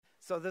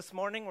So this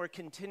morning we're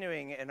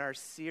continuing in our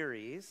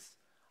series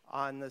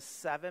on the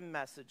 7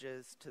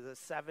 messages to the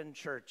 7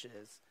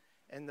 churches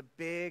in the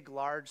big,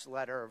 large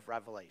letter of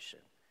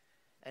Revelation.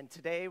 And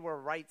today we're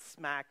right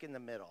smack in the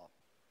middle.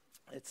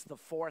 It's the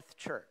 4th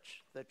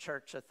church, the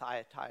church of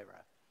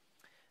Thyatira.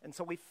 And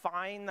so we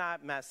find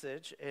that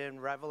message in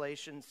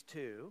Revelations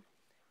 2,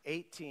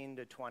 18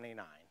 to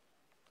 29.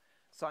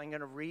 So I'm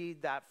going to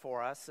read that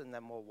for us and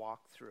then we'll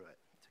walk through it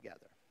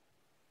together.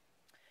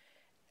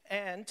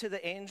 And to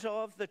the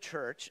angel of the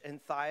church in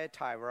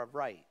Thyatira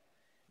write,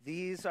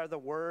 these are the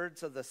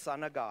words of the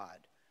Son of God,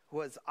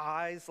 who has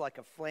eyes like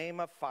a flame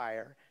of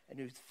fire and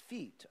whose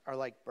feet are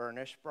like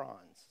burnished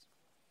bronze.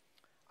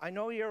 I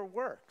know your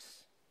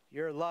works,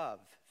 your love,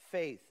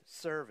 faith,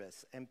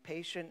 service, and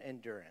patient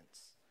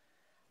endurance.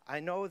 I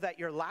know that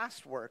your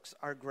last works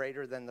are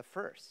greater than the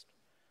first.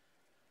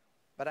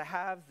 But I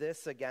have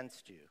this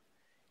against you.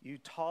 You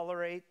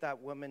tolerate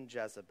that woman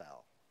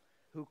Jezebel,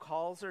 who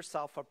calls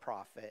herself a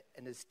prophet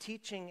and is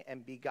teaching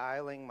and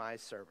beguiling my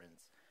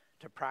servants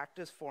to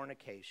practice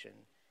fornication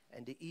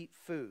and to eat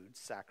food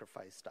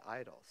sacrificed to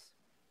idols.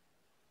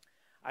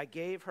 I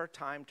gave her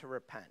time to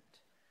repent,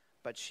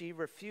 but she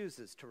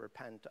refuses to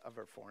repent of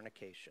her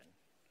fornication.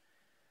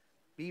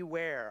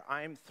 Beware,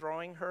 I am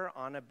throwing her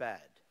on a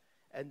bed,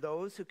 and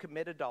those who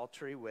commit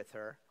adultery with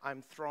her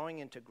I'm throwing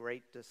into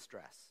great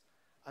distress,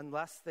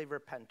 unless they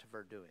repent of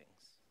her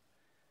doings.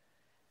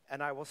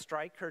 And I will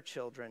strike her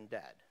children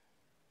dead.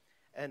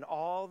 And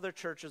all the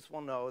churches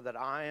will know that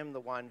I am the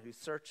one who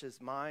searches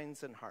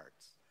minds and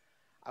hearts.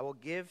 I will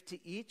give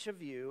to each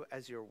of you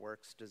as your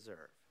works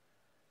deserve.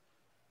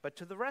 But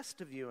to the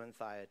rest of you in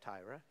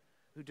Thyatira,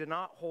 who do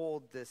not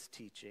hold this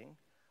teaching,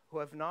 who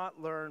have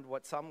not learned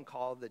what some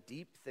call the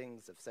deep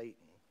things of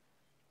Satan,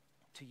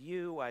 to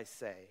you I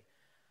say,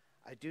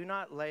 I do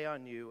not lay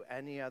on you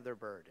any other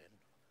burden.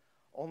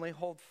 Only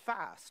hold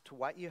fast to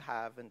what you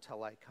have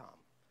until I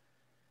come.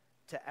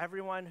 To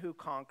everyone who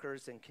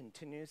conquers and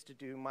continues to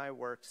do my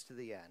works to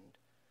the end,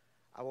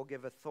 I will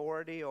give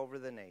authority over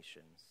the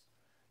nations,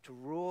 to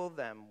rule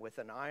them with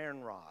an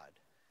iron rod,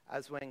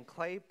 as when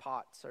clay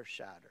pots are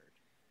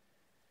shattered.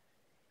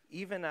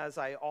 Even as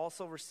I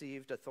also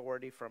received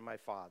authority from my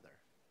Father.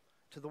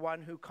 To the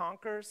one who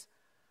conquers,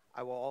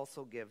 I will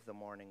also give the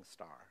morning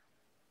star.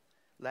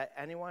 Let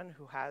anyone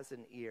who has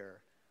an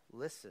ear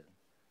listen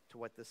to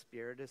what the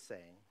Spirit is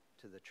saying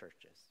to the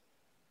churches.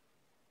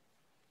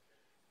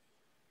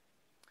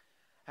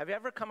 Have you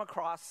ever come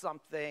across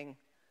something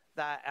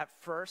that at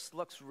first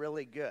looks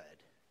really good?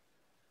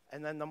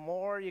 And then the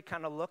more you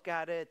kind of look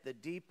at it, the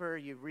deeper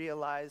you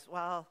realize,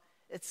 well,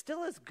 it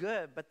still is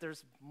good, but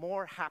there's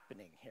more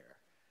happening here.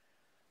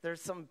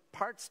 There's some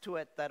parts to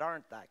it that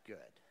aren't that good.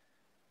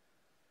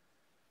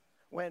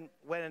 When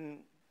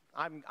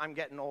I'm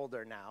getting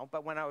older now,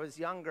 but when I was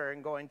younger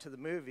and going to the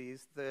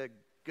movies, the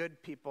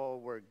good people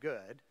were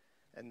good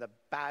and the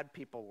bad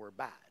people were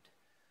bad.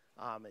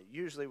 It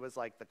usually was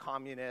like the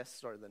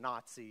communists or the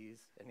Nazis,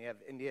 and you have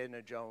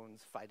Indiana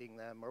Jones fighting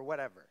them or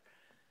whatever.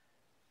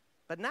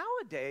 But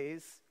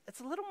nowadays, it's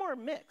a little more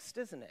mixed,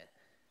 isn't it?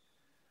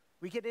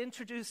 We get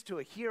introduced to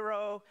a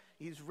hero.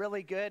 He's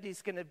really good.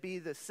 He's going to be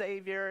the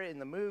savior in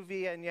the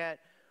movie, and yet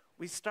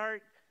we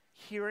start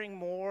hearing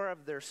more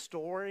of their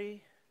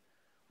story.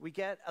 We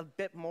get a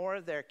bit more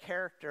of their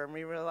character, and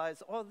we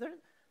realize, oh,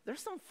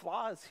 there's some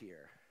flaws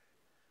here.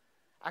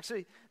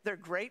 Actually, their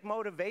great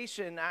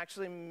motivation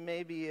actually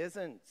maybe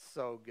isn't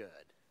so good.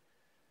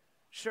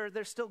 Sure,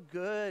 they're still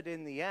good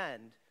in the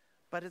end,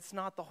 but it's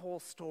not the whole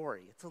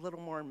story. It's a little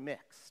more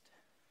mixed.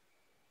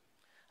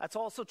 That's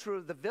also true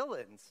of the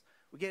villains.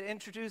 We get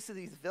introduced to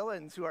these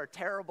villains who are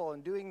terrible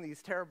and doing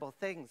these terrible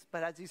things,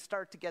 but as you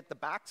start to get the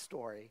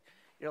backstory,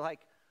 you're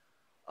like,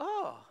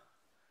 oh,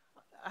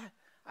 I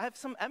have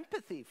some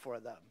empathy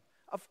for them.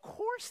 Of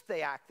course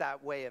they act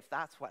that way if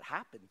that's what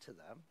happened to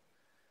them.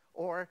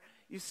 Or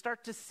you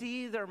start to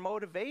see their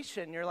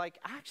motivation. You're like,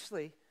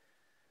 actually,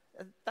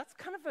 that's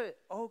kind of an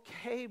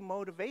okay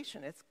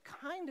motivation. It's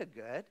kind of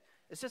good.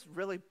 It's just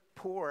really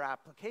poor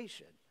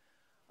application.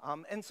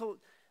 And so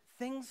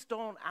things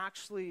don't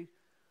actually,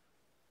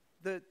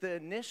 the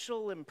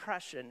initial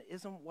impression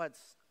isn't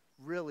what's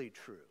really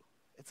true.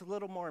 It's a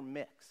little more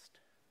mixed.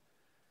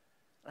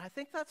 And I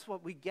think that's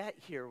what we get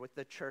here with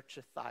the church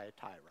of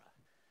Thyatira.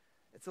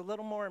 It's a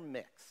little more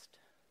mixed.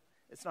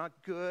 It's not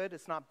good,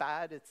 it's not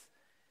bad, it's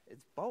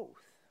both.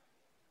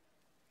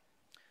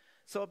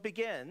 So it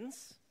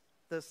begins,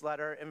 this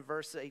letter, in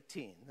verse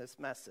 18, this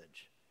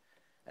message.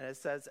 And it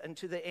says, and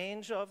to the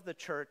angel of the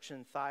church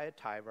in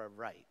Thyatira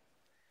write,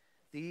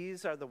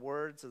 these are the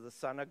words of the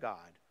Son of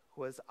God,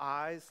 who has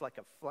eyes like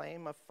a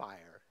flame of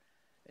fire,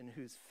 and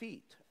whose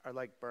feet are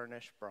like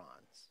burnished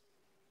bronze.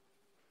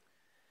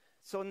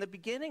 So in the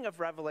beginning of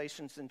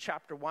Revelations in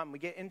chapter 1, we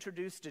get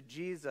introduced to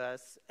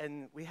Jesus,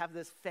 and we have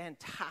this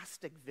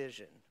fantastic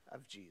vision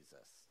of Jesus.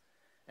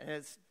 And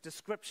it's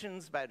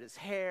descriptions about his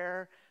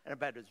hair and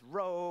about his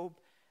robe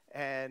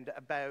and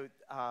about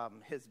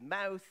his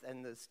mouth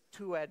and this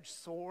two-edged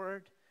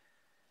sword.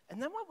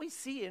 And then what we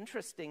see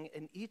interesting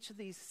in each of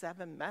these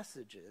 7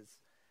 messages,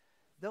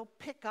 they'll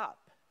pick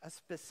up a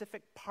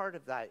specific part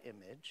of that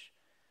image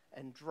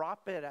and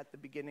drop it at the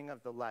beginning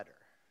of the letter.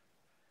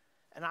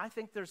 And I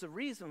think there's a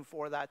reason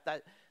for that,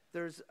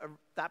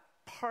 that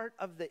part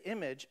of the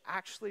image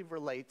actually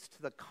relates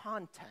to the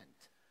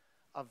content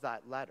of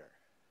that letter.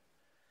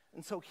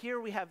 And so here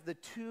we have the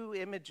two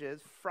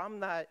images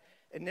from that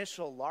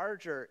initial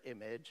larger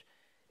image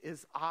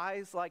is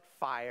eyes like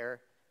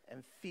fire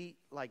and feet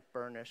like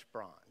burnished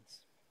bronze.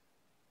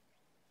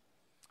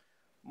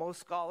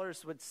 Most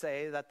scholars would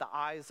say that the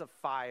eyes of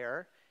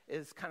fire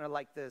is kind of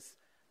like this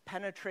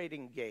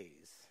penetrating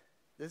gaze,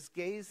 this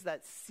gaze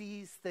that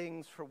sees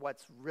things for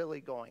what's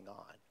really going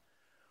on,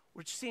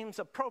 which seems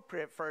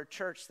appropriate for a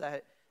church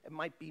that it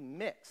might be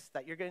mixed,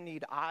 that you're going to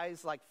need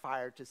eyes like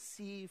fire to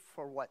see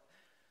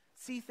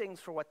things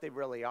for what they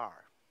really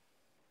are.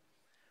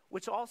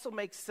 Which also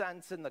makes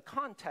sense in the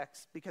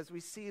context because we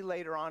see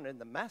later on in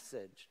the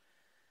message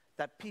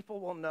that people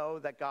will know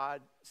that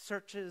God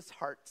searches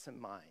hearts and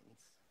minds.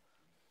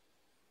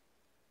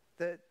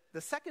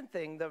 The second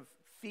thing, the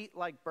feet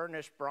like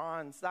burnished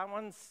bronze,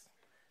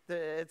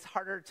 it's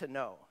harder to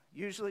know.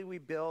 Usually we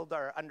build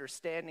our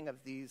understanding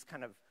of these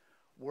kind of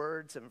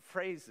words and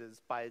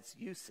phrases by its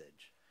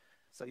usage.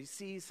 So you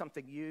see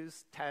something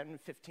used 10,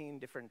 15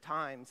 different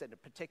times in a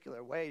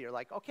particular way, you're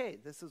like, okay,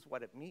 this is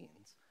what it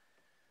means.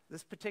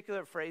 This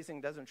particular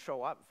phrasing doesn't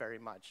show up very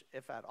much,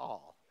 if at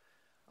all.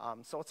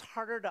 So it's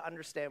harder to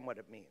understand what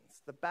it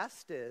means. The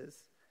best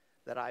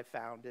that I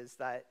found is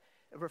that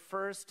it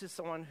refers to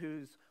someone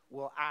who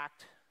will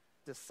act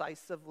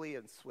decisively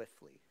and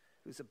swiftly,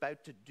 who's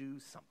about to do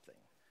something.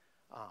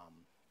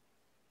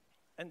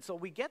 And so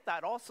we get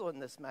that also in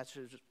this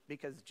message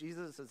because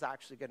Jesus is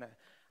actually going to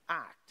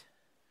act.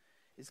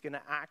 He's going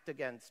to act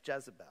against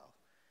Jezebel.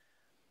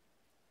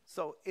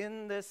 So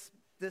in this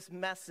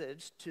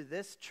message to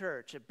this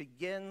church, it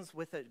begins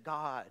with a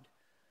God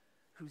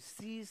who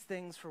sees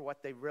things for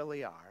what they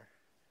really are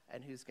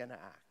and who's going to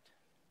act.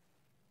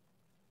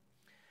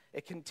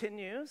 It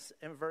continues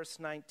in verse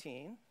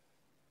 19.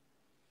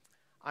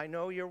 I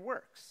know your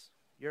works,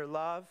 your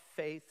love,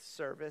 faith,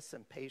 service,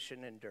 and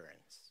patient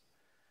endurance.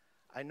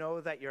 I know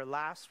that your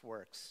last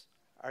works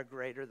are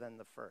greater than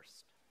the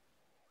first.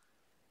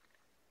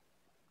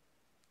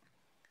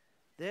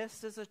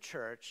 This is a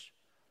church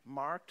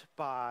marked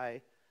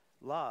by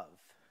love,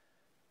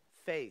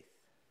 faith,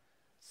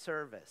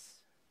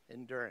 service,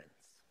 endurance.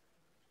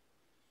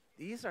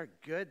 These are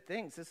good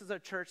things. This is a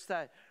church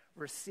that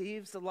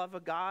receives the love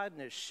of God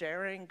and is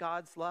sharing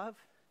God's love.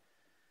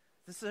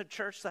 This is a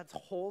church that's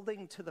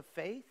holding to the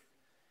faith.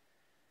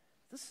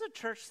 This is a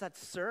church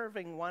that's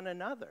serving one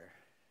another.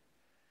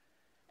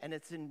 And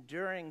it's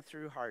enduring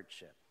through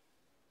hardship.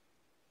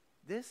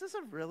 This is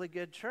a really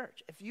good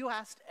church. If you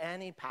asked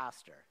any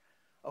pastor,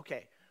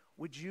 okay,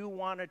 would you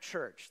want a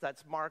church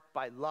that's marked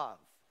by love,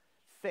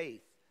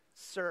 faith,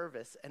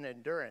 service, and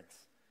endurance?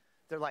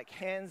 They're like,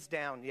 hands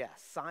down,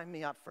 yes, sign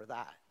me up for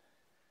that.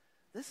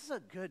 This is a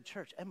good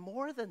church. And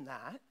more than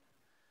that,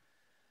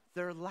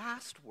 their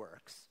last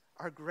works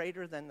are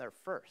greater than their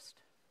first.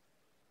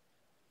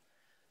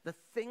 The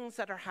things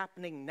that are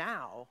happening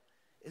now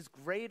is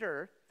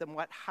greater than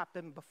what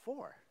happened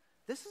before.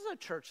 This is a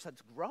church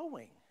that's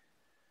growing.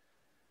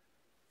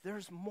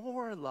 There's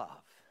more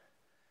love.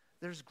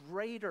 There's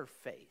greater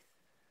faith.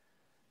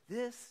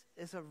 This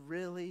is a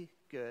really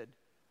good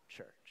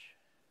church.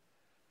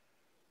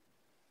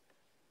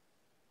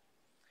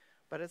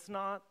 But it's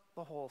not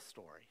the whole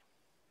story.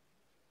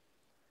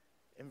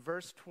 In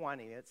verse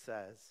 20, it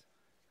says,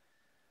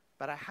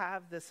 but I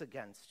have this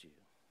against you.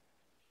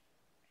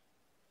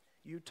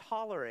 You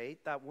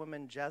tolerate that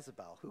woman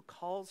Jezebel, who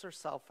calls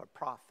herself a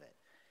prophet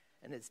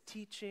and is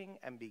teaching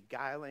and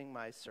beguiling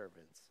my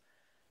servants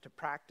to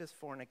practice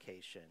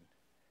fornication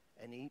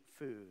and eat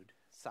food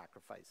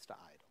sacrificed to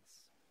idols.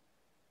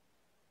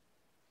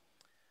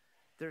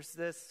 There's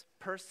this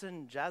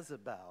person,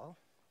 Jezebel,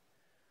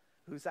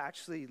 who's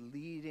actually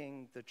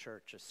leading the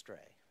church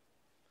astray.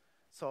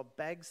 So it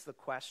begs the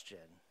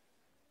question,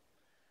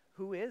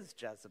 who is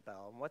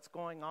Jezebel and what's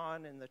going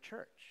on in the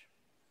church?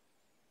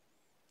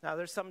 Now,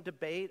 there's some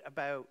debate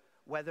about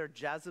whether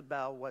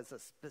Jezebel was a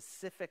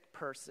specific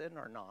person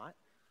or not.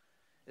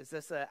 Is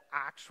this an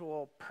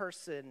actual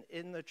person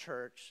in the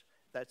church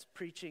that's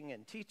preaching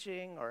and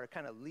teaching or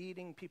kind of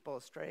leading people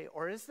astray?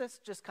 Or is this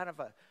just kind of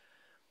a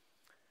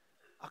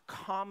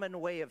common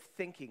way of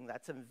thinking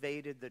that's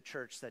invaded the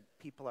church that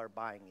people are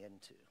buying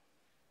into?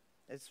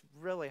 It's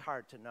really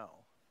hard to know.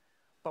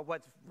 But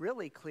what's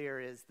really clear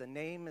is the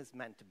name is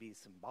meant to be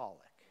symbolic.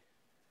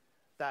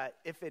 That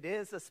if it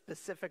is a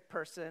specific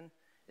person,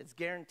 it's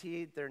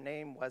guaranteed their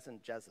name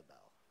wasn't Jezebel.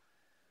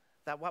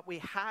 That what we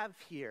have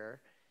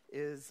here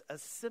is a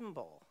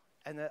symbol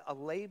and a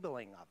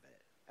labeling of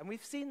it. And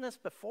we've seen this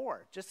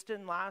before. Just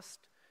in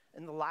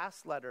the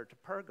last letter to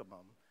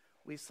Pergamum,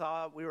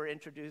 we were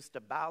introduced to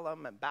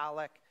Balaam and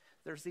Balak.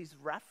 There's these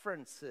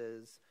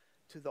references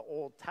to the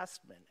Old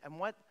Testament. And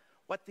what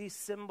these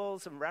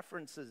symbols and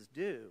references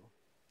do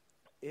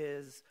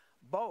is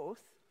both,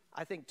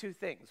 I think, two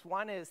things.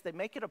 One is they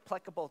make it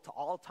applicable to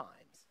all times.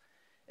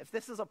 If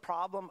this is a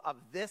problem of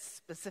this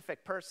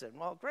specific person,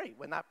 well, great.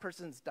 When that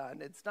person's done,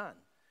 it's done.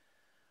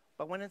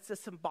 But when it's a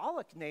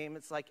symbolic name,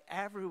 it's like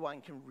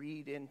everyone can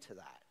read into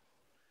that.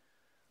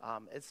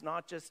 It's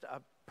not just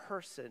a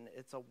person,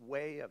 it's a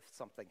way of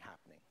something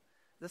happening.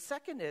 The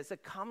second is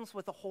it comes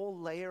with a whole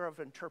layer of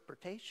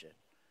interpretation.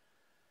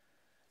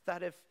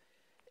 That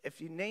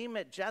if you name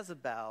it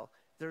Jezebel,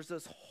 there's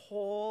this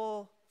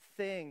whole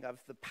thing of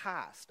the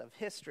past, of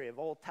history, of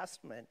Old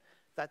Testament,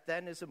 that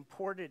then is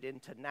imported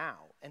into now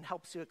and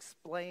helps you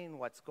explain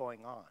what's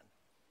going on.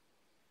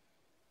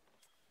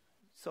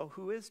 So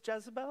who is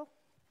Jezebel?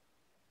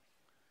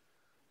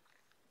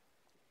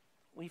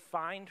 We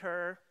find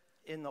her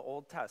in the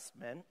Old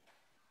Testament.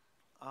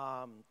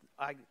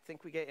 I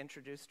think we get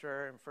introduced to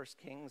her in 1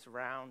 Kings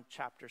around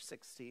chapter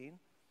 16.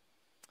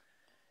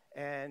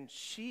 And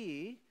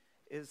she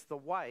is the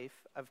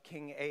wife of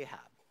King Ahab.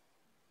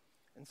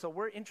 And so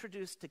we're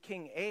introduced to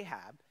King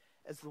Ahab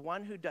as the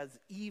one who does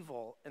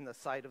evil in the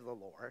sight of the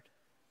Lord.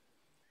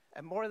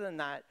 And more than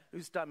that,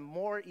 who's done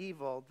more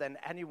evil than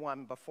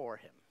anyone before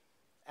him,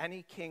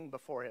 any king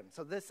before him.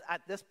 So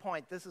at this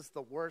point, this is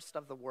the worst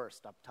of the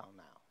worst up till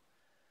now.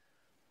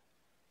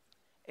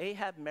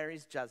 Ahab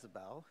marries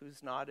Jezebel,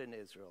 who's not an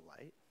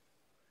Israelite,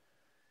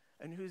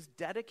 and who's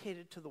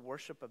dedicated to the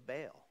worship of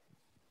Baal.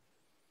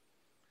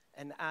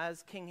 And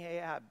as King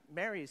Ahab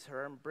marries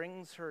her and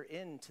brings her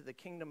into the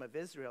kingdom of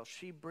Israel,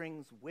 she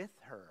brings with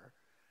her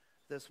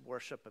this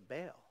worship of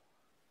Baal.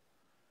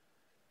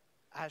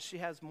 As she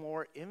has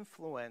more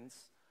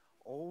influence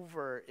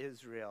over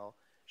Israel,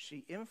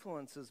 she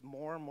influences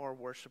more and more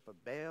worship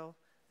of Baal.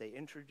 They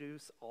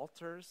introduce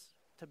altars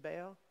to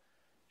Baal.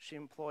 She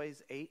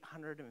employs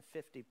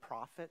 850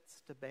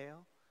 prophets to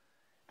Baal.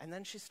 And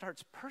then she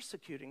starts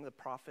persecuting the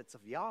prophets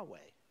of Yahweh.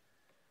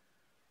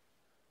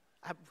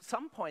 At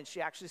some point, she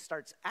actually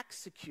starts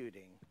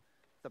executing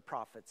the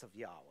prophets of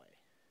Yahweh.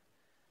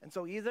 And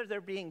so either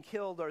they're being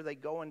killed or they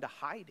go into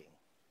hiding.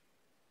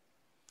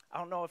 I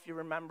don't know if you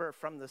remember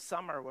from the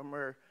summer when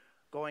we're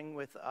going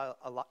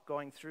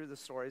through the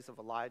stories of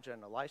Elijah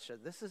and Elisha.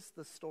 This is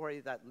the story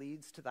that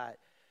leads to that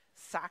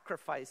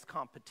sacrifice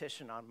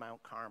competition on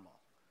Mount Carmel.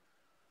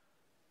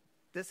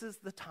 This is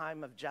the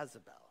time of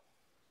Jezebel.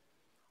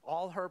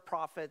 All her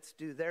prophets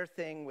do their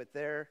thing with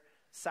their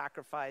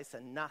sacrifice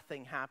and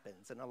nothing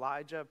happens. And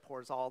Elijah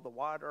pours all the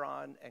water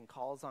on and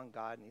calls on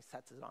God and he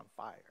sets it on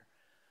fire.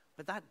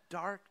 But that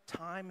dark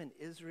time in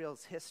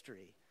Israel's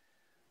history,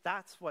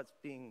 that's what's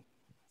being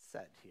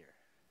said here.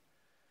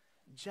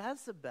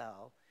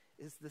 Jezebel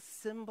is the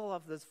symbol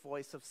of this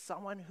voice of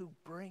someone who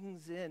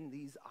brings in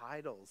these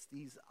idols,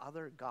 these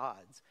other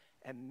gods,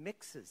 and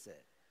mixes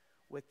it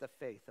with the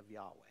faith of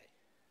Yahweh.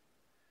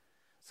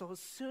 So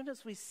as soon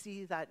as we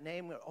see that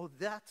name, we go, oh,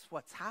 that's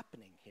what's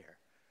happening here.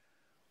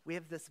 We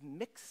have this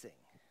mixing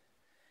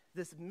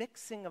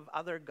of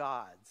other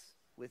gods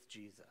with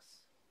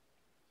Jesus.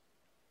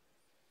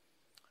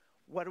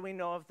 What do we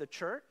know of the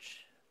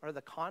church or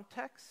the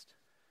context?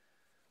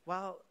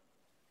 Well,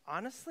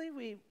 honestly,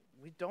 we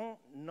don't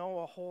know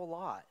a whole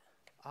lot.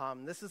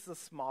 This is the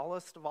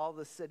smallest of all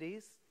the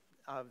cities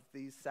of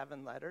these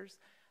 7 letters,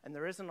 and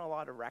there isn't a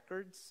lot of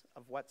records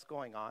of what's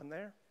going on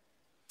there.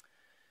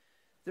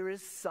 There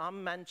is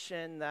some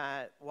mention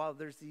that, well,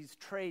 there's these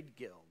trade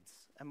guilds,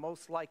 and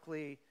most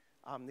likely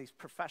these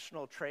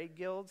professional trade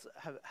guilds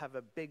have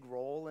a big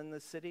role in the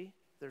city.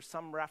 There's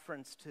some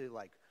reference to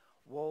like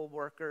wool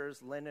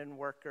workers, linen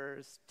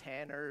workers,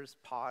 tanners,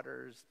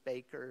 potters,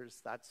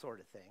 bakers, that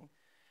sort of thing.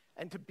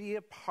 And to be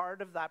a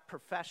part of that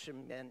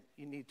profession meant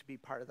you need to be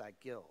part of that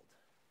guild.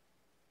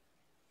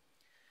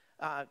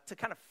 To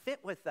kind of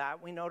fit with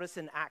that, we notice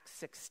in Acts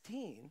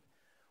 16,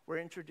 we're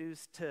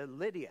introduced to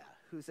Lydia,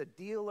 who's a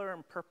dealer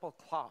in purple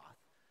cloth,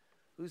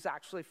 who's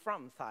actually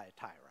from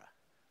Thyatira.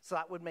 So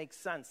that would make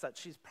sense that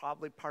she's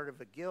probably part of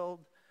a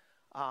guild.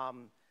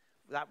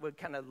 That would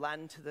kind of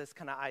lend to this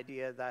kind of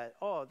idea that,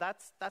 oh,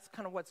 that's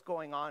kind of what's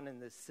going on in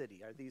this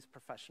city, are these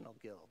professional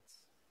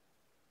guilds.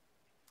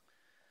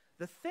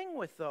 The thing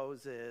with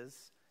those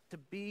is to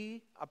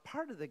be a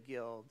part of the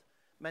guild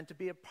meant to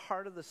be a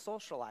part of the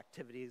social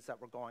activities that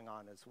were going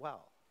on as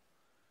well.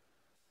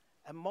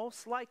 And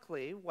most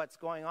likely what's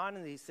going on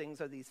in these things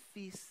are these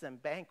feasts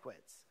and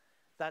banquets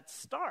that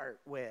start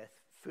with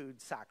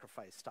food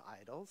sacrificed to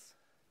idols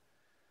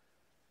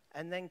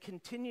and then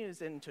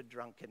continues into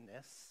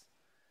drunkenness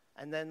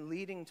and then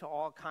leading to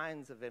all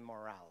kinds of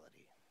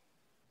immorality.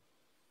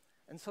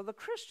 And so the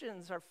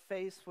Christians are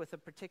faced with a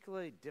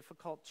particularly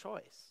difficult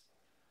choice.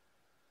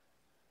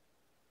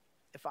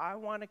 If I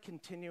want to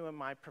continue in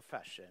my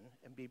profession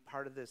and be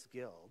part of this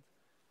guild,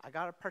 I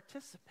got to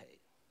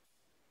participate.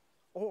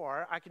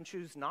 Or I can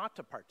choose not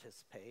to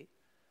participate,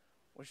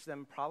 which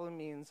then probably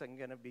means I'm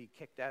going to be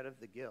kicked out of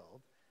the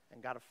guild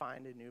and got to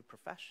find a new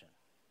profession.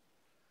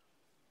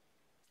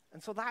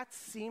 And so that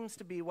seems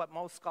to be what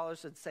most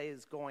scholars would say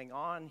is going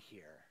on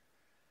here.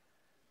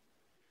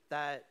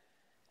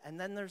 And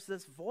then there's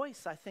this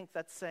voice, I think,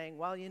 that's saying,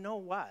 well, you know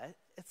what?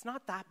 It's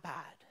not that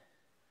bad.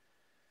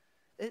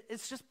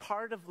 It's just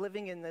part of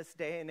living in this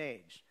day and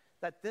age.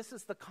 that this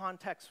is the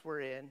context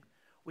we're in.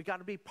 We got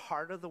to be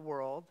part of the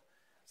world,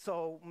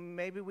 so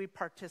maybe we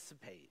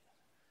participate.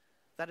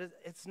 That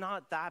it's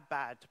not that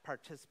bad to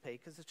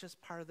participate because it's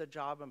just part of the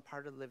job and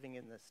part of living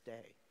in this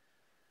day.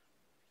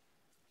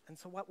 And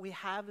so what we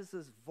have is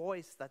this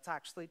voice that's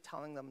actually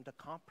telling them to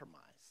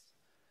compromise,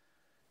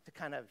 to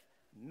kind of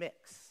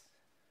mix,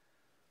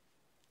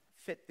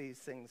 fit these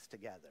things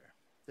together.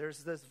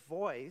 There's this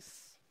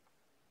voice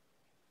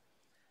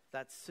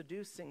that's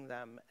seducing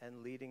them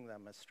and leading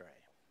them astray.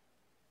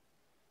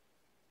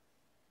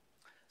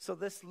 So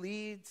this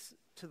leads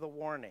to the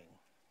warning.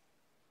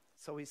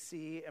 So we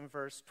see in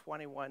verse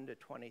 21 to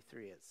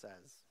 23, it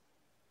says,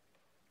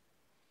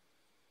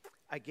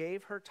 I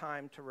gave her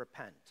time to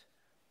repent,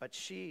 but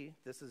she,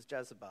 this is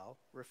Jezebel,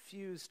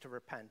 refused to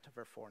repent of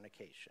her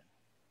fornication.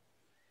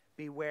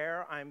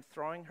 Beware, I'm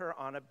throwing her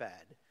on a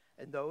bed,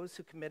 and those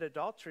who commit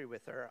adultery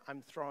with her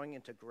I'm throwing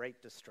into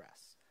great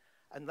distress,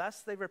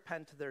 unless they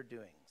repent of their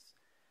doings,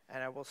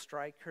 and I will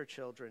strike her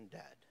children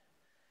dead.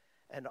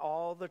 And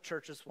all the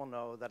churches will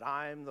know that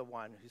I am the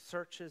one who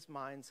searches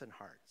minds and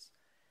hearts,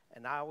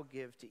 and I will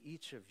give to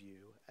each of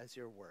you as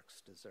your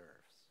works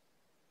deserves.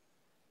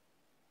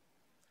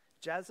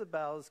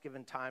 Jezebel is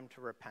given time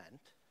to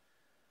repent,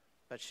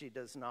 but she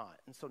does not.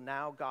 And so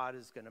now God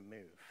is going to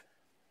move.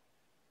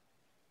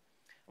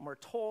 And we're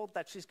told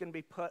that she's going to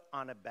be put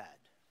on a bed.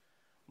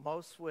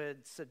 Most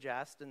would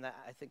suggest, and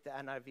I think the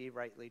NIV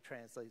rightly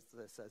translates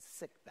this as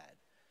sick bed,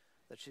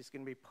 that she's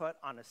going to be put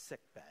on a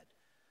sick bed.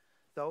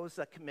 Those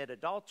that commit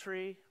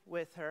adultery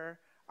with her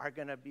are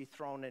going to be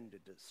thrown into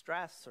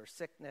distress or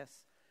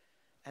sickness,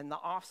 and the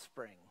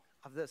offspring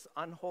of this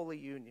unholy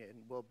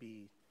union will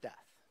be death.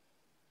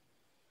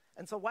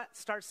 And so what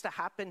starts to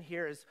happen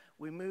here is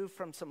we move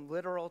from some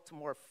literal to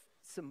more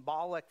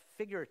symbolic,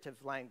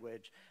 figurative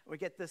language. We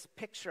get this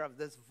picture of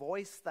this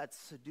voice that's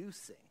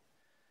seducing.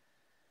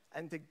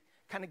 And to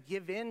kind of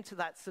give in to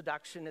that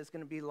seduction is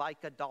going to be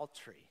like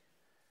adultery.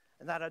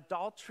 And that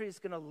adultery is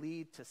going to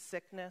lead to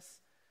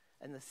sickness,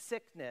 and the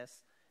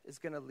sickness is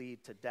going to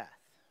lead to death.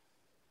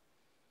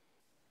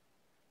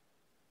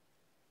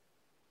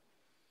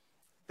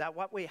 That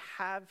what we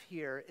have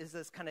here is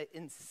this kind of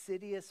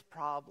insidious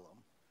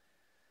problem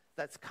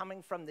that's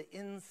coming from the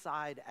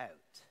inside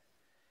out.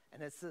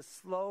 And it's this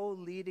slow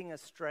leading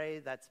astray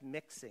that's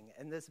mixing.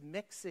 And this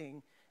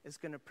mixing is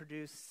going to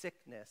produce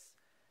sickness,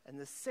 and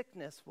the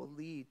sickness will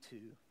lead to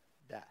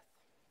death.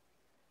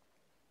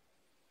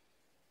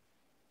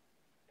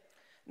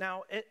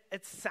 Now,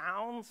 it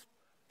sounds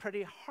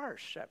pretty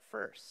harsh at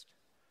first.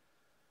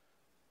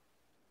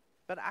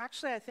 But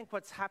actually, I think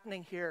what's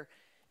happening here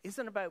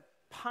isn't about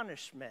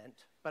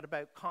punishment, but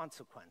about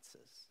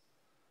consequences.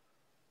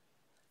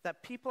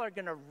 That people are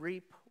going to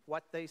reap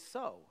what they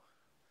sow.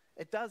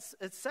 It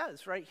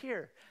says right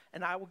here,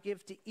 and I will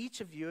give to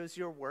each of you as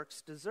your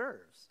works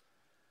deserves.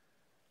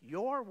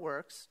 Your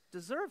works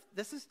deserve.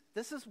 This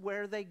is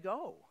where they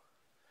go.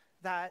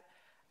 That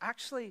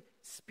actually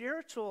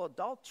spiritual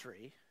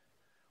adultery,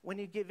 when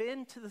you give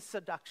in to the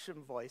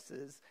seduction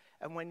voices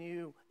and when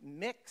you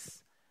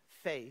mix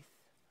faith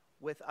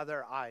with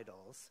other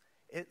idols,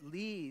 it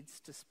leads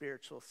to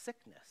spiritual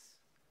sickness.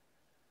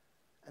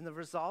 And the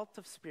result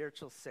of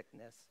spiritual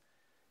sickness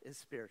is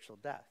spiritual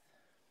death.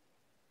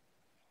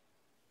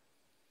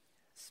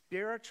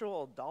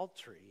 Spiritual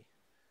adultery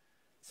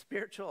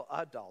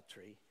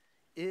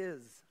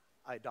is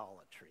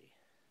idolatry.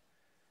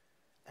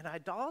 And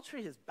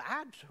idolatry is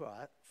bad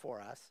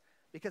for us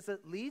because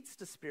it leads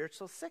to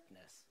spiritual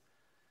sickness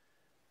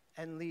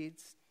and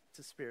leads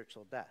to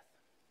spiritual death.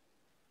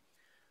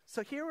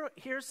 So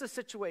here's the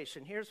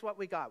situation. Here's what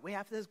we got. We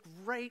have this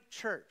great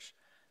church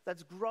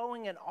that's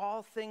growing in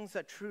all things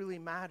that truly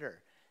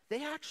matter.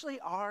 They actually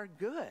are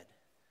good.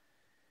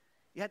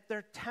 Yet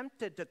they're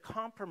tempted to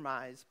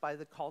compromise by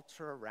the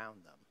culture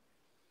around them.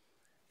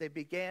 They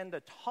began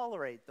to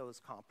tolerate those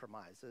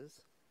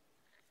compromises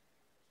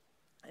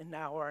and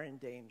now are in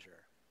danger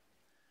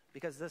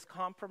because this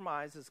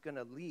compromise is going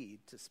to lead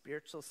to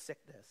spiritual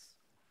sickness,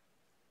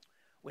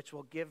 which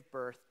will give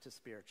birth to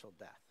spiritual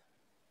death.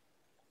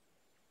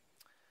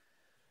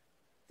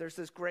 There's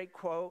this great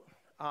quote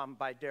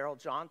by Darrell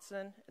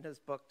Johnson in his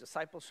book,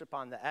 Discipleship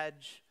on the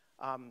Edge,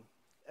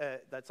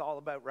 that's all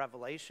about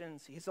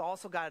Revelations. He's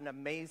also got an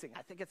amazing,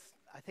 I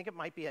think it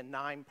might be a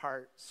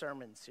 9-part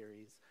sermon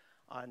series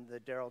on the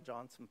Darrell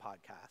Johnson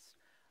podcast.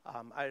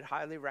 I'd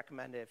highly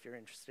recommend it if you're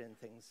interested in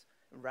things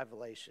in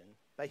Revelation.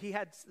 But he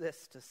had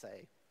this to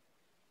say: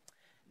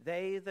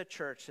 they, the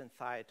church in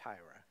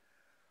Thyatira,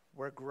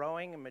 were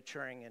growing and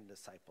maturing in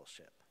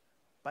discipleship.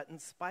 But in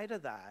spite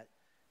of that,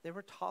 they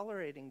were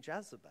tolerating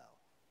Jezebel,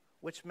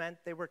 which meant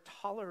they were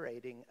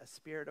tolerating a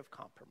spirit of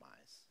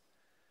compromise.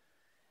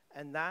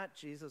 And that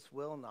Jesus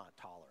will not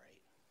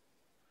tolerate.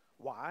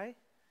 Why?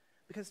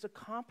 Because to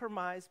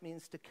compromise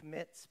means to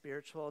commit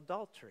spiritual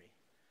adultery.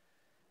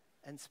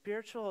 And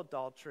spiritual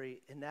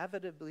adultery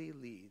inevitably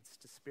leads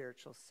to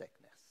spiritual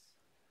sickness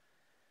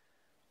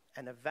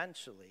and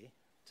eventually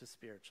to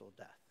spiritual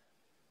death.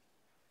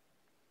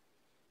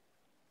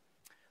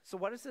 So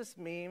what does this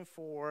mean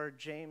for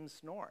James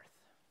North?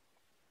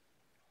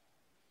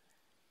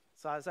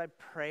 So as I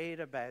prayed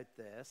about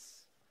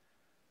this,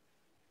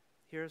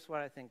 here's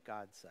what I think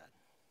God said.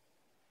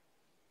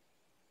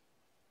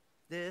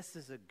 This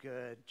is a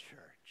good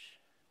church.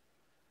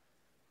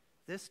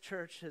 This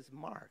church is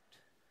marked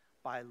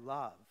by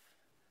love,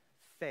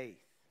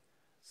 faith,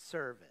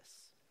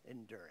 service,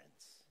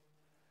 endurance.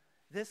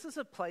 This is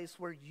a place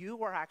where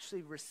you are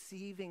actually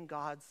receiving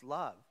God's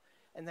love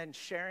and then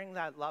sharing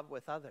that love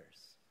with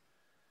others.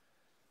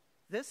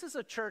 This is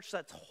a church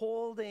that's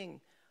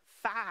holding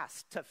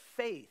fast to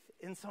faith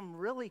in some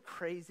really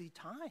crazy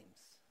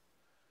times.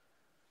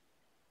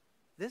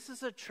 This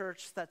is a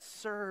church that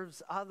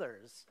serves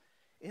others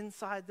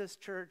inside this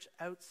church,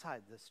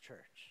 outside this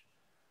church.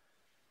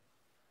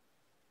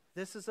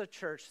 This is a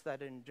church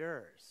that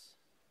endures.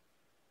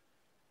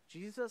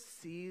 Jesus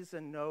sees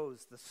and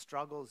knows the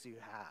struggles you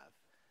have,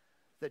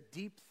 the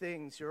deep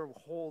things you're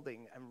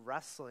holding and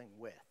wrestling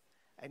with,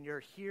 and you're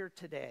here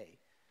today.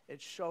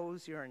 It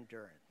shows your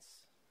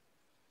endurance.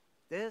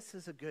 This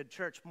is a good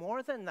church.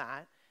 More than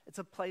that, it's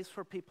a place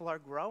where people are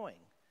growing.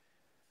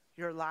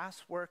 Your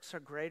last works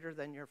are greater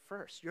than your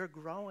first. You're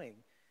growing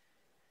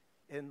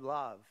in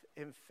love,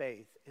 in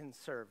faith, in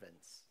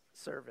service,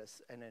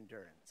 and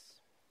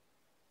endurance.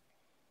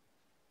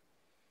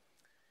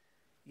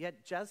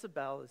 Yet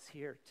Jezebel is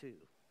here too.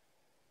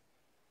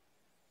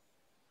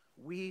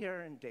 We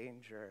are in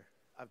danger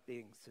of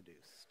being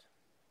seduced.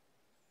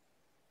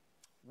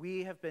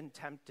 We have been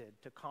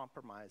tempted to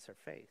compromise our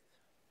faith.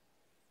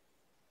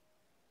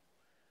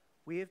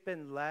 We have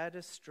been led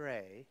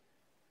astray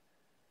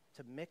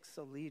to mix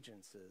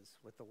allegiances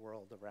with the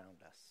world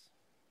around us.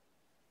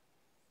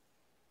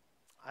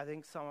 I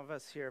think some of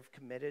us here have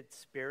committed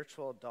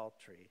spiritual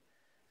adultery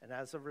and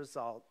as a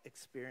result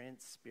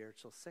experienced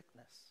spiritual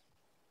sickness.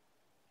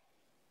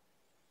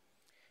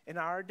 In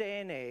our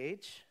day and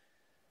age,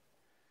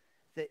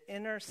 the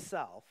inner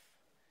self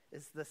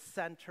is the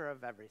center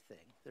of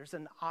everything. There's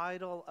an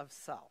idol of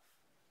self.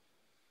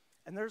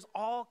 And there's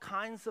all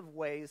kinds of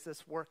ways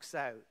this works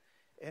out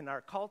in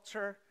our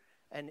culture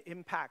and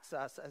impacts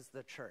us as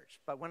the church.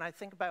 But when I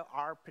think about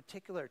our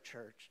particular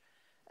church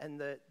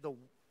and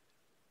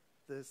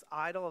this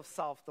idol of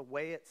self, the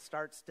way it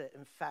starts to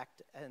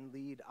infect and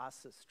lead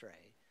us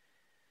astray,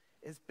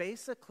 is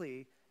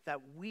basically that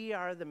we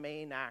are the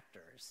main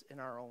actors in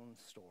our own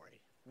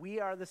story.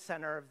 We are the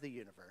center of the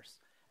universe,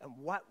 and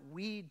what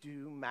we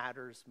do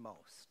matters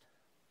most.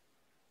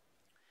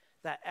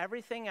 That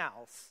everything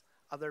else,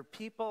 other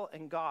people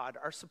and God,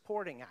 are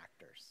supporting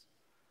actors.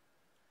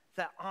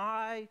 That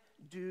I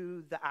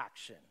do the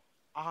action.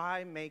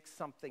 I make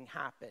something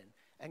happen,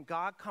 and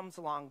God comes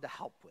along to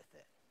help with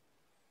it.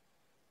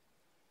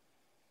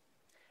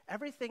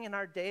 Everything in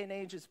our day and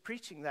age is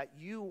preaching that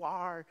you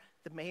are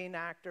the main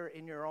actor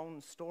in your own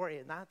story,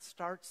 and that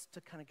starts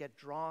to kind of get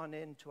drawn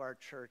into our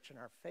church and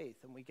our faith,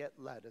 and we get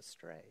led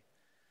astray.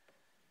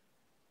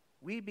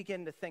 We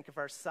begin to think of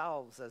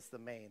ourselves as the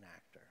main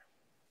actor.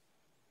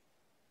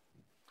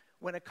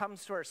 When it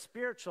comes to our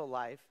spiritual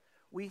life,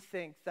 we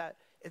think that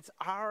it's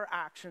our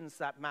actions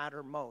that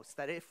matter most,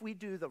 that if we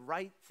do the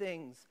right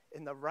things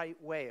in the right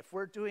way, if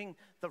we're doing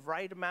the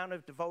right amount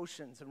of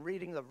devotions and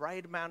reading the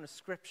right amount of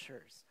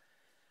scriptures,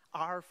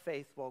 our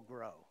faith will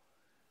grow.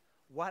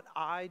 What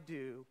I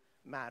do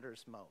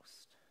matters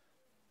most.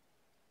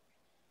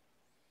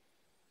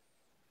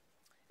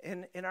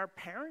 In our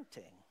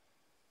parenting,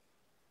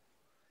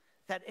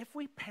 that if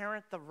we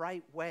parent the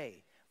right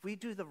way, if we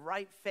do the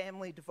right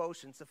family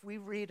devotions, if we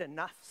read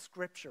enough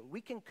scripture, we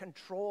can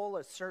control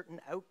a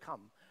certain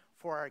outcome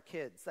for our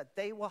kids, that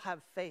they will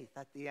have faith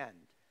at the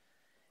end.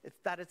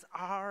 It's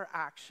our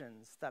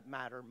actions that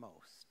matter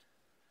most.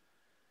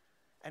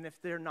 And if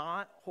they're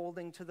not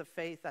holding to the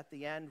faith at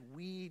the end,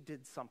 we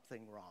did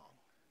something wrong.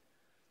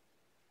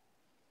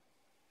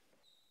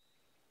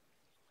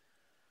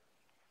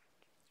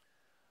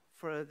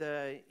 For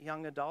the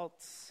young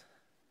adults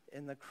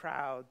in the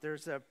crowd,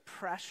 there's a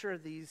pressure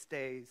these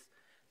days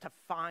to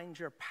find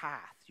your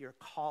path, your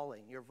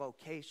calling, your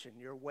vocation,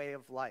 your way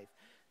of life.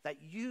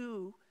 That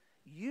you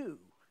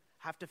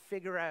have to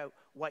figure out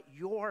what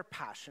you're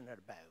passionate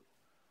about,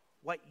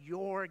 what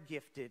you're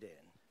gifted in.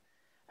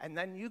 And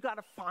then you got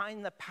to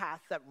find the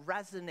path that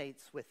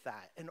resonates with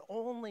that. And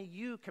only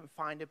you can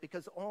find it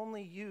because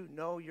only you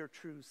know your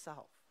true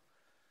self.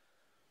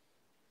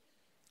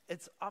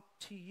 It's up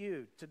to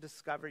you to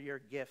discover your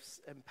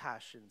gifts and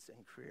passions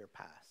and career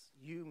paths.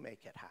 You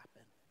make it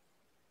happen.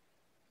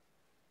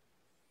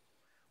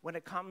 When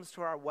it comes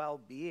to our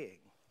well-being,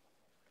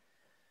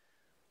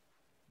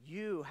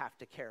 you have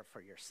to care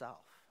for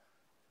yourself.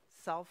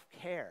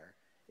 Self-care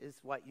is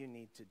what you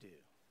need to do.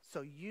 So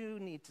you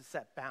need to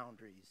set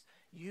boundaries.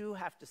 You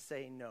have to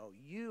say no.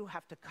 You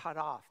have to cut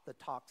off the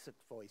toxic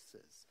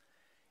voices.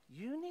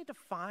 You need to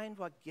find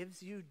what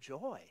gives you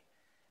joy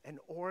and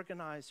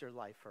organize your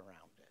life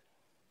around it.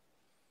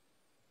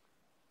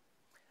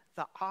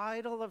 The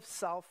idol of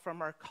self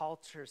from our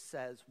culture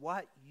says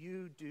what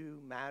you do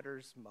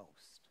matters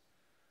most.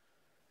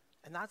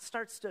 And that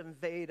starts to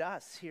invade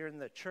us here in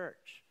the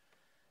church.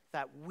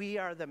 that we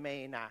are the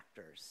main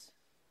actors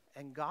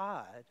and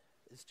God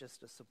is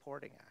just a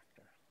supporting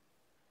actor.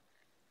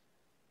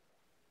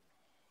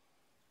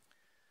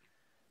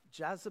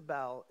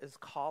 Jezebel is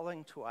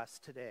calling to us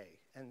today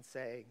and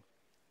saying,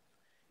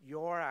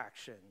 your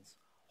actions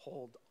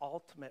hold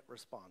ultimate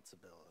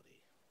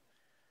responsibility.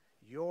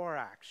 Your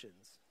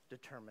actions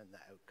determine the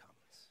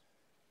outcomes.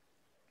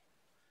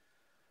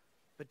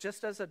 But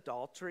just as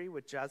adultery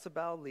with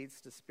Jezebel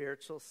leads to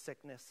spiritual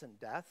sickness and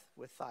death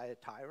with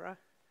Thyatira,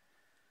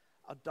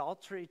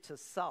 adultery to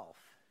self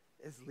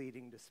is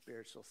leading to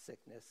spiritual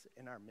sickness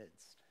in our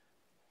midst.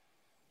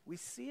 We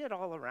see it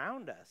all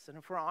around us, and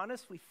if we're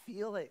honest, we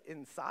feel it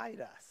inside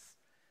us.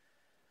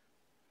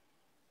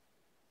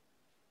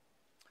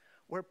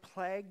 We're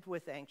plagued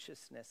with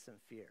anxiousness and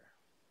fear.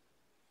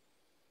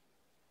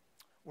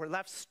 We're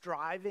left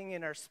striving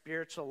in our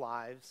spiritual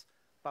lives,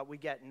 but we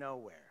get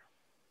nowhere.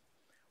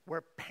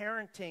 We're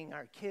parenting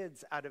our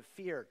kids out of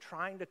fear,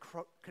 trying to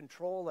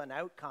control an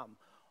outcome,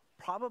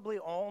 probably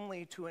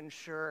only to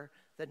ensure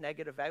the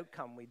negative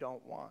outcome we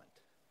don't want.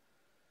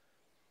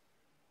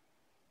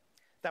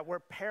 That we're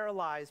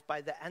paralyzed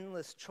by the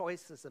endless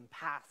choices and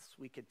paths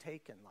we could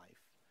take in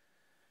life.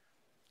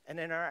 And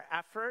in our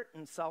effort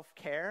and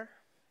self-care,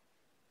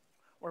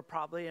 we're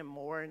probably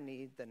more in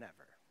need than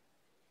ever.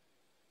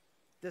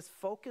 This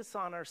focus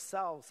on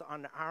ourselves,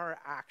 on our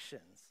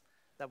actions,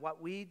 that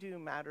what we do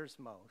matters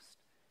most,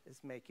 is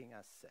making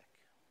us sick.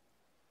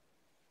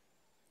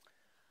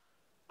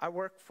 I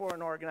work for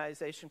an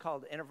organization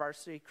called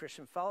InterVarsity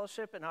Christian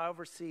Fellowship, and I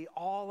oversee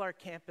all our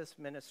campus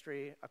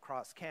ministry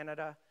across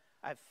Canada.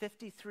 I have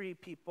 53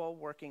 people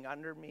working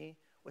under me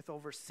with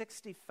over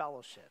 60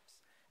 fellowships.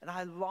 And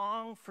I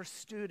long for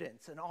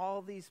students in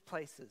all these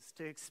places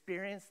to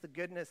experience the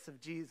goodness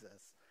of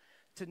Jesus,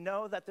 to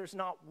know that there's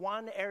not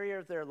one area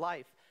of their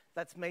life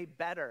that's made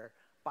better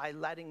by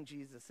letting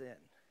Jesus in.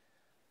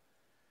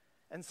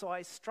 And so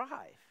I strive.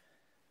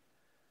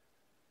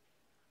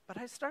 But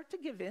I start to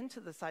give in to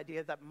this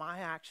idea that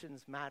my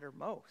actions matter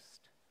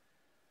most.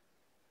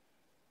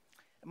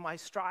 And my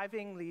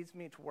striving leads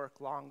me to work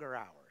longer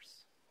hours.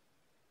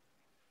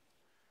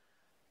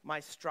 My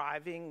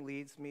striving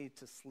leads me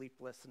to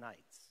sleepless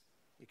nights.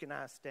 You can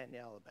ask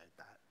Danielle about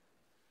that.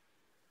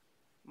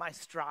 My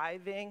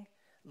striving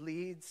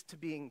leads to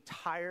being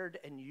tired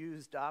and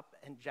used up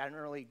and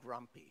generally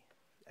grumpy.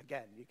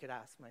 Again, you could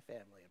ask my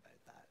family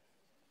about that.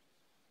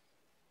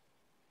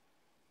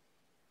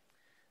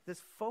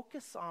 This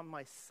focus on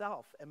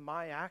myself and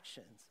my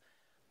actions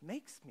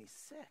makes me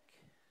sick.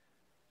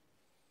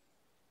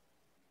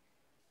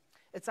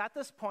 It's at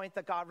this point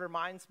that God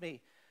reminds me,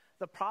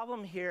 the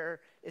problem here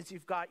is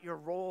you've got your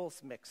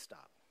roles mixed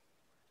up.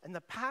 And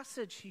the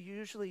passage he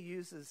usually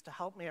uses to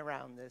help me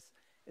around this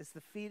is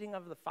the feeding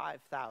of the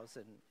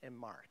 5,000 in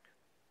Mark.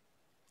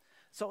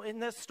 So in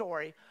this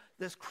story,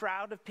 this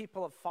crowd of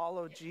people have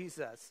followed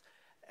Jesus,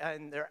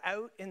 and they're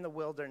out in the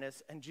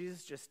wilderness, and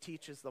Jesus just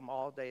teaches them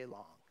all day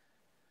long.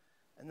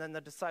 And then the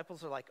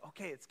disciples are like,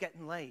 okay, it's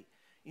getting late.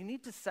 You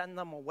need to send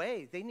them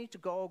away. They need to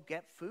go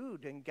get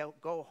food and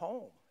go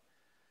home.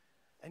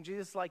 And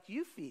Jesus is like,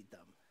 you feed them.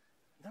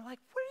 And they're like,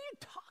 what are you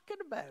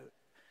talking about?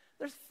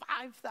 There's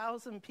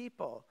 5,000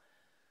 people.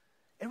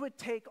 It would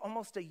take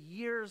almost a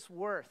year's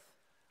worth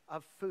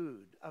of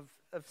food, of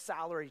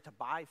salary to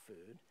buy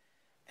food.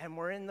 And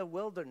we're in the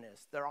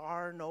wilderness. There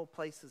are no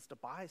places to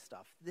buy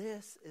stuff.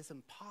 This is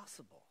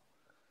impossible.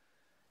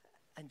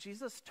 And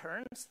Jesus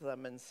turns to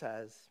them and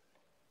says,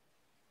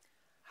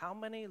 how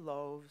many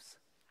loaves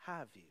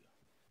have you?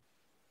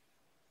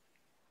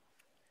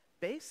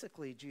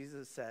 Basically,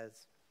 Jesus says,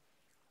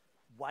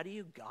 what do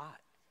you got?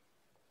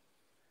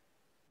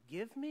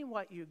 Give me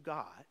what you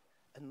got,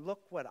 and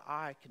look what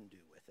I can do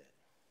with it.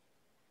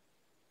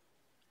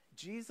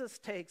 Jesus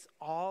takes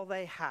all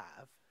they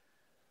have,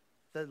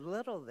 the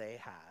little they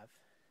have,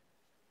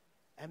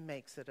 and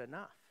makes it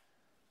enough.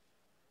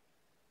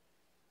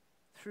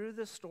 Through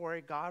the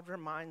story, God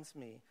reminds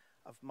me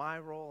of my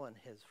role and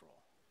his role.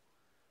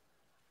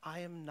 I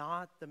am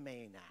not the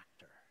main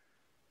actor.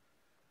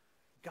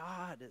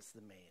 God is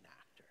the main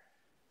actor.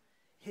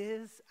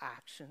 His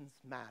actions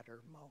matter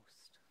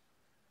most.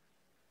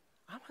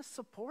 I'm a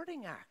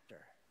supporting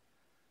actor.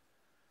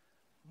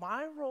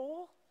 My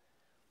role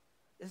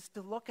is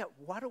to look at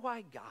what do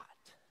I got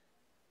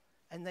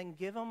and then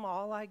give him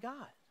all I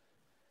got.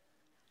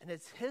 And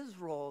it's his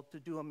role to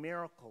do a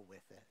miracle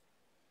with it.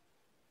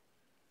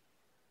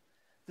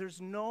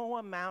 There's no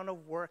amount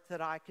of work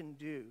that I can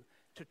do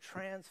to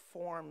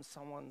transform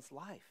someone's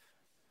life.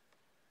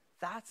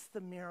 That's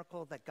the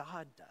miracle that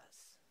God does.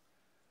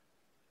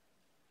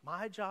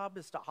 My job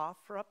is to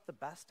offer up the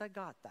best I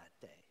got that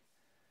day.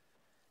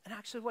 And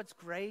actually what's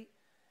great,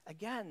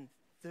 again,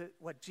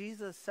 what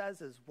Jesus says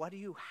is, what do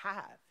you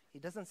have? He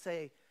doesn't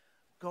say,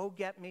 go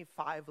get me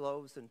 5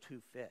 loaves and 2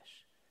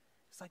 fish.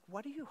 It's like,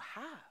 what do you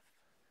have?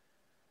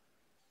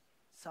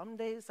 Some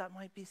days that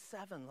might be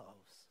 7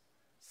 loaves.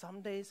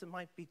 Some days it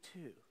might be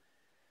 2.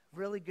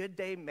 Really good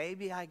day,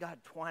 maybe I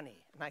got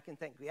 20. And I can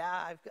think,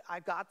 yeah,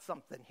 I've got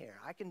something here.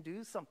 I can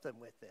do something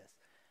with this.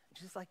 And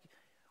she's like,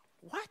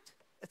 What?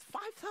 It's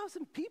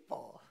 5,000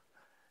 people.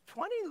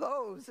 20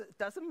 loaves, it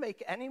doesn't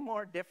make any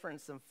more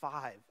difference than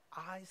 5.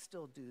 I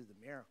still do the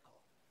miracle.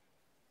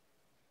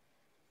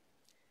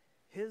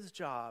 His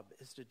job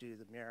is to do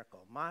the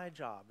miracle. My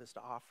job is to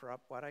offer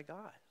up what I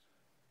got.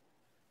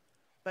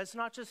 But it's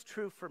not just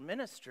true for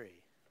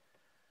ministry.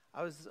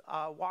 I was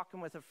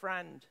walking with a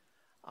friend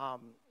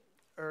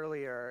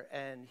earlier,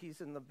 and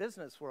he's in the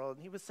business world,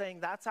 and he was saying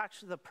that's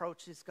actually the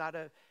approach he's got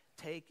to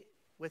take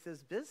with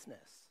his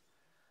business.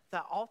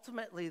 That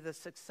ultimately the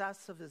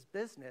success of his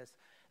business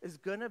is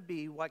going to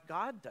be what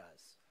God does.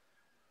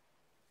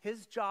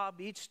 His job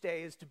each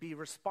day is to be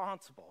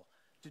responsible,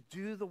 to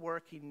do the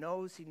work he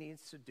knows he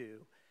needs to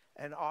do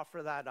and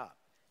offer that up.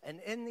 And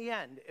in the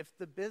end, if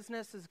the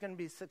business is going to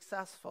be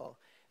successful,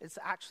 it's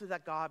actually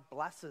that God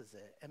blesses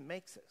it and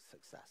makes it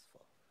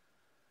successful.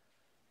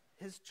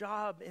 His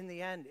job in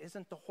the end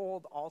isn't to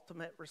hold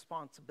ultimate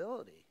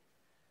responsibility.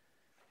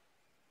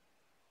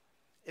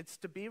 It's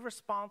to be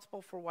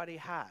responsible for what he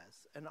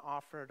has and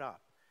offer it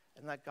up,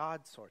 and let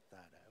God sort that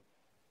out.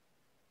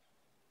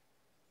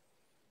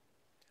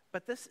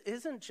 But this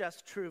isn't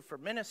just true for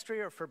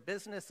ministry or for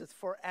business, it's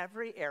for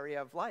every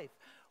area of life.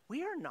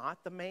 We are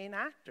not the main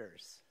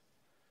actors.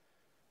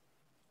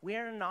 We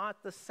are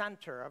not the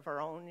center of our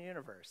own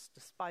universe,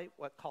 despite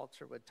what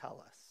culture would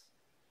tell us.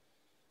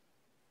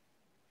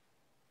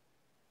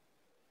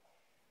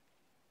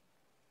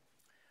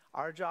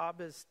 Our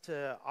job is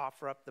to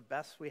offer up the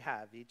best we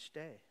have each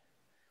day.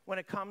 When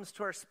it comes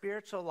to our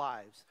spiritual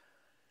lives,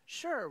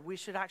 sure, we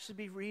should actually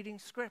be reading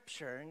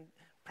scripture and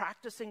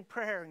practicing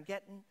prayer and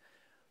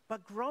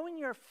but growing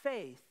your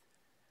faith,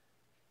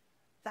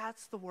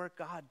 that's the work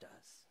God does.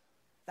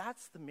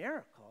 That's the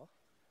miracle.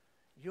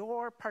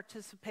 Your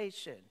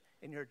participation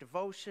in your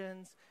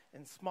devotions,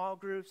 in small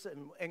groups,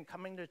 and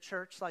coming to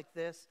church like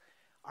this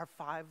are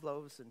 5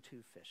 loaves and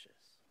 2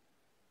 fishes.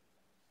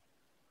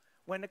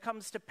 When it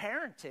comes to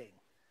parenting,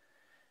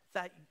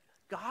 that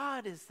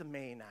God is the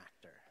main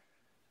actor.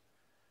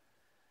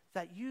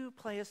 That you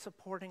play a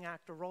supporting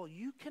actor role.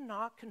 You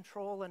cannot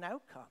control an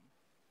outcome.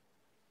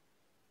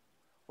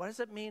 What does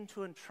it mean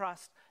to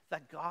entrust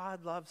that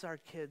God loves our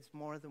kids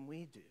more than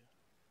we do?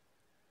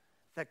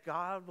 That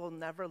God will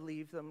never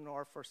leave them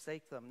nor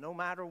forsake them, no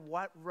matter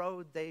what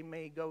road they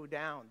may go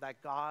down,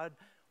 that God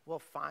will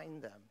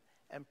find them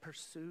and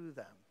pursue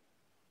them.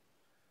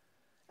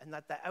 And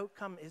that the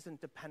outcome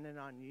isn't dependent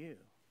on you.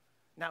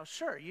 Now,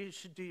 sure, you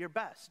should do your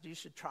best. You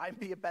should try and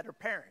be a better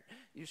parent.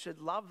 You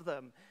should love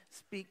them,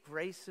 speak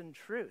grace and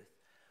truth.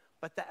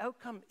 But the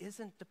outcome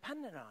isn't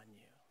dependent on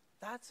you.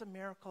 That's a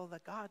miracle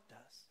that God does.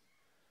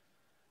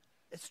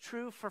 It's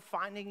true for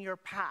finding your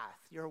path,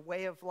 your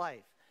way of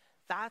life.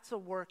 That's a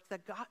work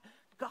that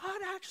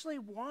God actually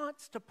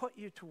wants to put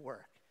you to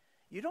work.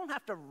 You don't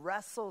have to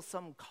wrestle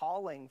some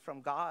calling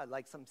from God,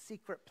 like some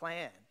secret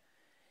plan.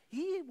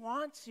 He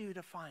wants you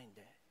to find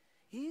it.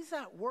 He's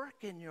at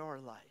work in your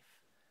life.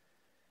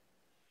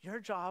 Your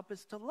job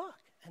is to look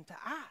and to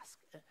ask,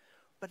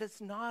 but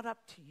it's not up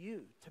to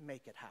you to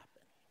make it happen.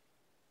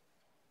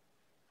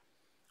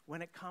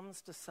 When it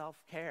comes to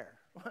self-care,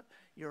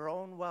 your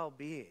own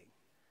well-being,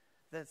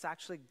 that it's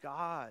actually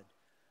God,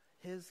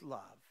 His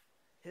love,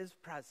 His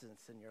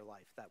presence in your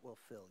life that will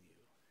fill you.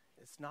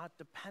 It's not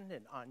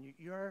dependent on you.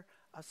 You're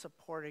a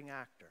supporting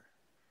actor.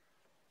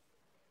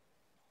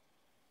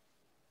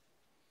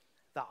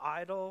 The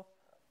idol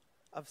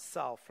of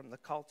self from the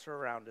culture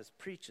around us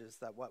preaches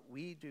that what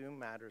we do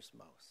matters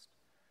most.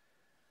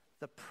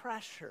 The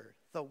pressure,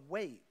 the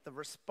weight, the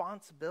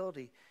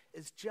responsibility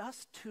is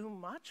just too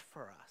much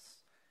for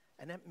us,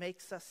 and it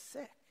makes us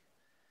sick.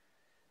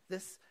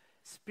 This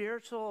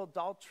spiritual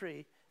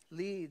adultery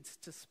leads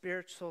to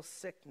spiritual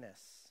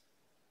sickness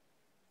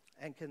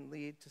and can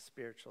lead to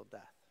spiritual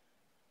death.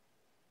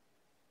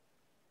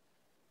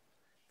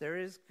 There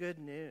is good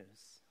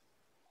news.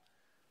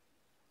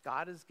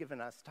 God has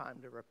given us time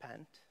to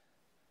repent.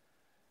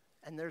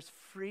 And there's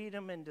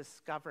freedom in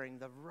discovering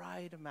the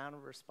right amount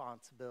of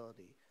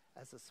responsibility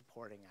as a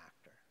supporting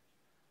actor.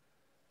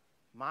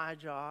 My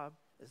job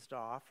is to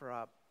offer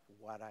up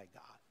what I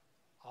got,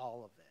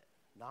 all of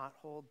it, not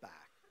hold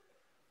back,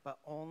 but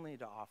only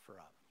to offer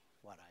up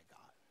what I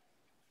got.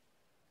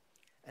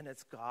 And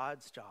it's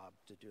God's job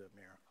to do a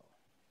miracle.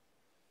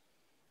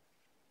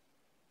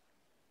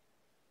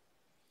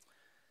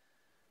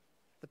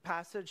 The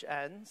passage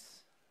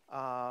ends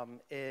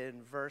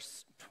in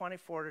verse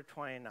 24 to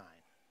 29.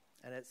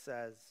 And it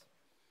says,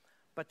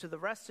 "But to the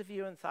rest of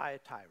you in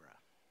Thyatira,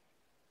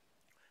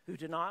 who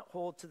do not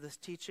hold to this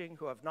teaching,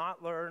 who have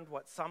not learned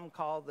what some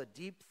call the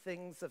deep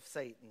things of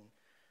Satan,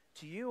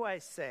 to you I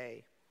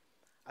say,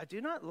 I do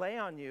not lay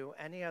on you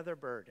any other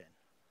burden.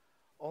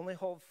 Only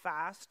hold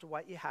fast to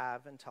what you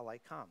have until I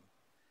come.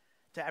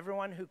 To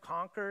everyone who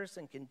conquers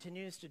and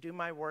continues to do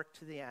my work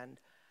to the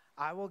end,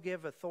 I will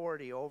give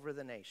authority over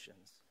the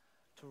nations,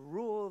 to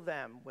rule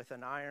them with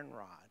an iron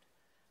rod,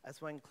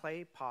 as when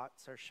clay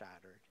pots are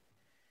shattered.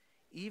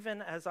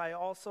 Even as I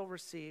also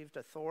received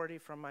authority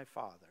from my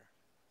Father.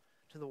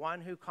 To the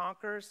one who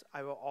conquers,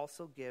 I will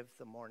also give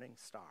the morning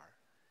star.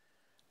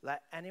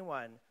 Let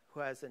anyone who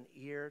has an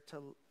ear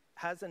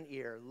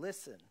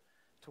listen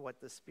to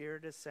what the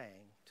Spirit is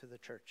saying to the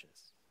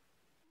churches.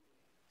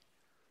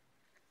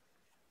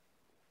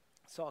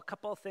 So a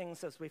couple of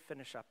things as we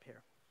finish up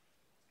here.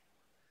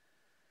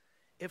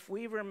 If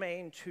we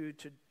remain true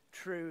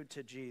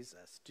to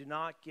Jesus, do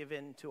not give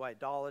in to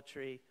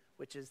idolatry,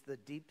 which is the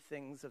deep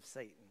things of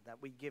Satan, that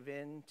we give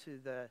in to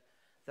the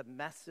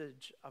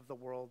message of the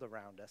world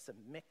around us and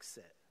mix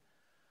it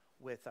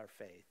with our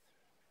faith.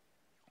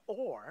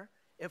 Or,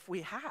 if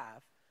we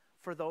have,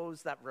 for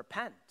those that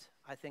repent,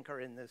 I think are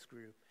in this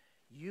group,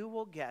 you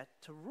will get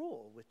to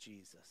rule with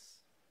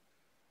Jesus.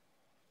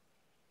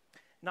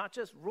 Not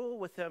just rule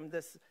with him,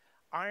 this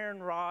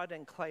iron rod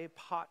and clay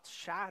pot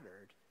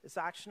shattered is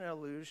actually an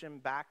allusion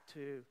back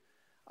to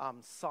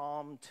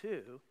Psalm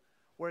 2,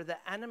 where the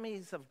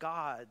enemies of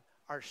God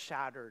are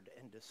shattered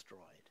and destroyed.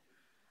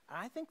 And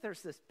I think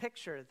there's this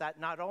picture that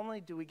not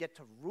only do we get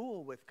to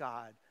rule with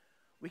God,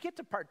 we get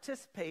to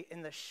participate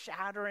in the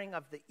shattering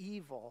of the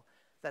evil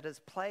that has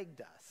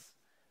plagued us.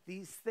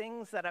 These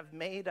things that have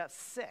made us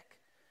sick,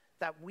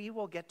 that we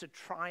will get to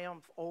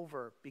triumph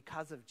over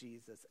because of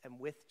Jesus and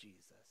with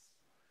Jesus.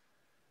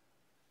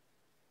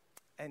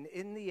 And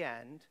in the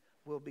end,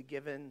 we'll be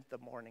given the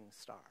morning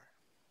star,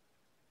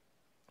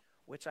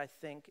 which I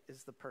think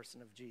is the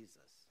person of Jesus.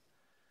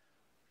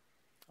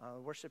 The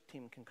worship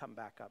team can come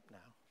back up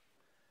now.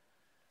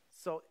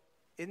 So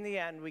in the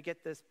end, we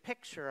get this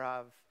picture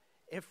of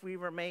if we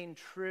remain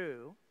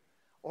true,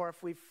 or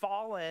if we've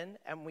fallen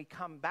and we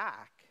come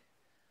back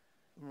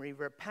and we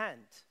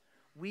repent,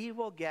 we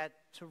will get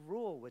to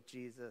rule with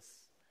Jesus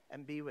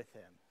and be with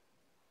him.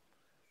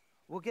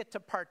 We'll get to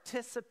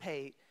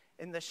participate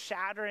in the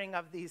shattering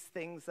of these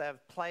things that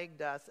have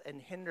plagued us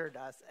and hindered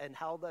us and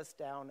held us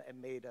down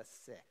and made us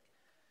sick.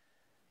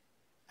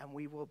 And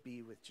we will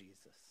be with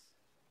Jesus.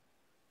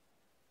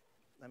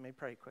 Let me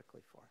pray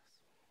quickly for us.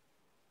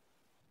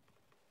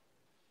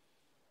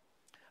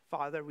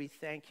 Father, we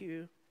thank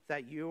you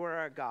that you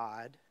are a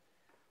God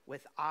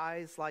with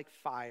eyes like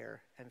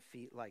fire and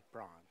feet like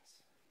bronze,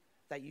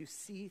 that you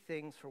see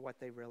things for what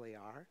they really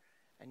are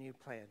and you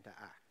plan to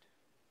act.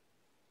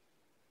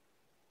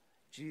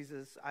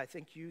 Jesus, I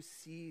think you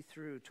see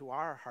through to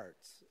our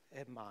hearts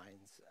and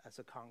minds as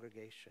a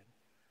congregation.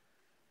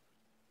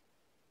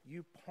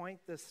 You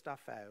point this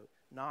stuff out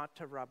not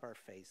to rub our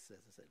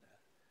faces in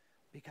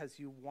it, because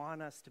you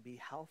want us to be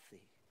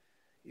healthy.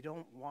 You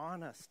don't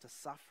want us to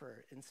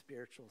suffer in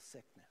spiritual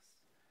sickness.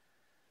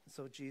 And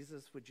so,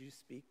 Jesus, would you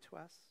speak to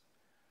us?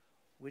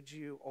 Would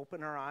you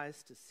open our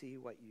eyes to see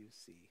what you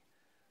see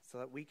so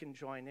that we can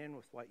join in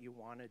with what you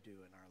want to do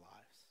in our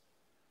lives?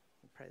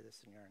 We pray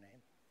this in your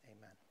name.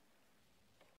 Amen.